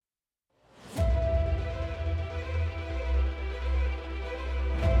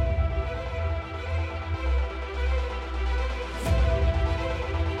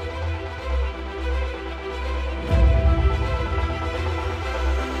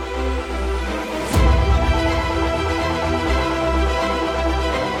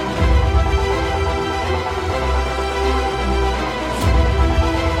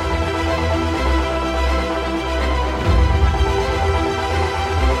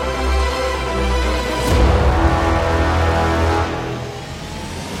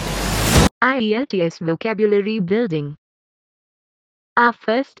IELTS vocabulary building. Our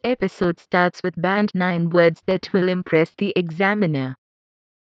first episode starts with Band 9 words that will impress the examiner.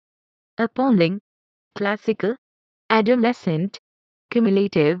 Appalling, classical, adolescent,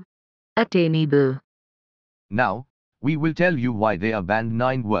 cumulative, attainable. Now, we will tell you why they are Band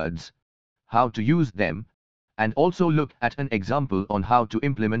 9 words, how to use them, and also look at an example on how to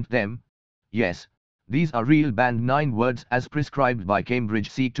implement them. Yes, these are real Band 9 words as prescribed by Cambridge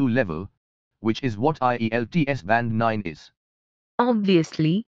C2 level, which is what IELTS Band 9 is.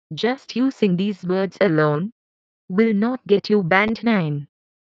 Obviously, just using these words alone will not get you Band 9.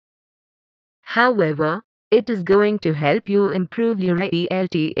 However, it is going to help you improve your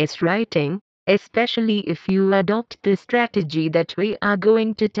IELTS writing, especially if you adopt the strategy that we are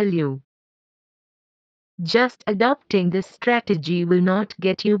going to tell you. Just adopting this strategy will not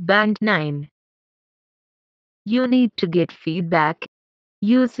get you Band 9. You need to get feedback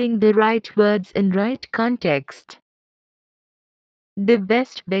using the right words in right context. The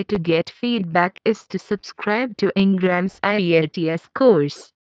best way to get feedback is to subscribe to Ingram's IELTS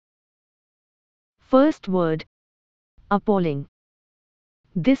course. First word, appalling.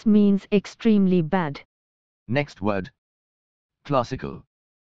 This means extremely bad. Next word, classical.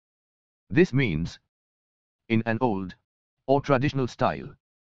 This means in an old or traditional style.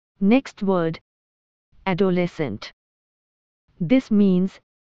 Next word, adolescent. This means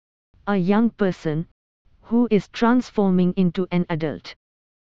a young person who is transforming into an adult.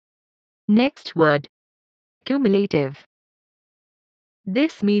 Next word, cumulative.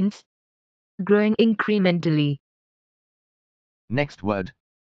 This means growing incrementally. Next word,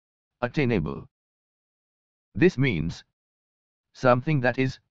 attainable. This means something that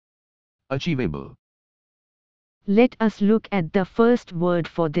is achievable. Let us look at the first word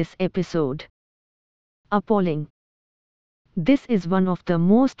for this episode. Appalling. This is one of the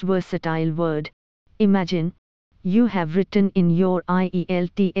most versatile word. Imagine, you have written in your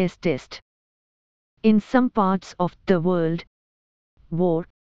IELTS test. In some parts of the world, war,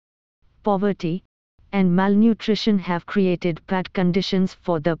 poverty, and malnutrition have created bad conditions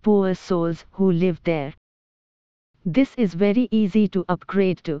for the poor souls who live there. This is very easy to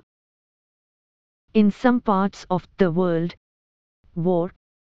upgrade to. In some parts of the world, war,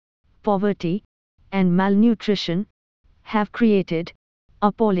 poverty, and malnutrition have created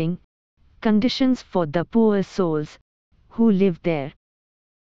appalling conditions for the poor souls who live there.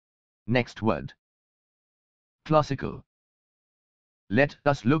 Next word, classical. Let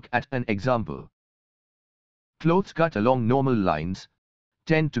us look at an example. Clothes cut along normal lines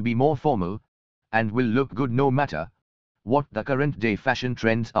tend to be more formal and will look good no matter what the current day fashion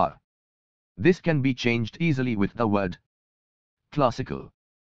trends are. This can be changed easily with the word classical.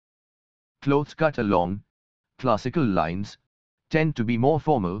 Clothes cut along classical lines tend to be more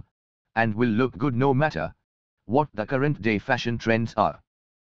formal and will look good no matter what the current day fashion trends are.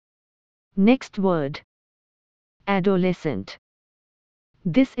 Next word, adolescent.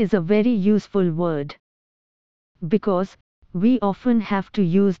 This is a very useful word because we often have to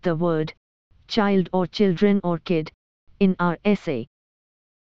use the word child or children or kid in our essay.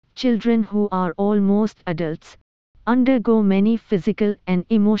 Children who are almost adults undergo many physical and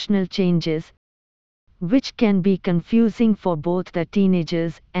emotional changes, which can be confusing for both the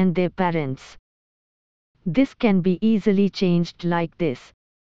teenagers and their parents. This can be easily changed like this.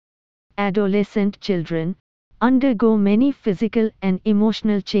 Adolescent children undergo many physical and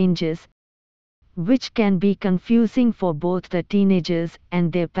emotional changes, which can be confusing for both the teenagers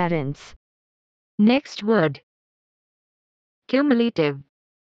and their parents. Next word, cumulative.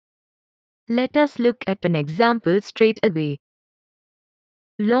 Let us look at an example straight away.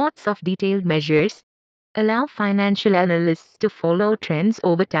 Lots of detailed measures allow financial analysts to follow trends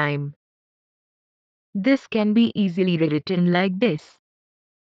over time. This can be easily rewritten like this.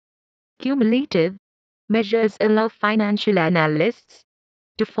 Cumulative measures allow financial analysts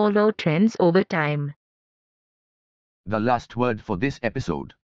to follow trends over time. The last word for this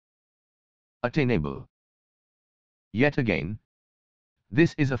episode, attainable. Yet again,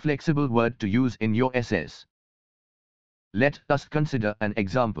 this is a flexible word to use in your essays. Let us consider an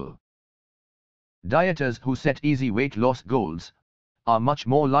example. Dieters who set easy weight loss goals are much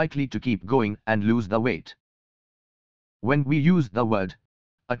more likely to keep going and lose the weight. When we use the word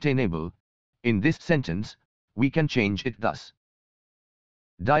attainable in this sentence, we can change it thus.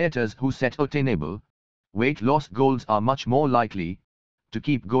 Dieters who set attainable weight loss goals are much more likely to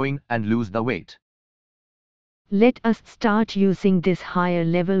keep going and lose the weight. Let us start using these higher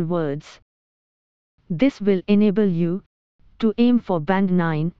level words. This will enable you to aim for Band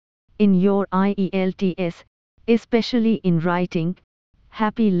 9 in your IELTS, especially in writing.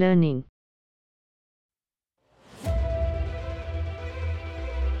 Happy learning!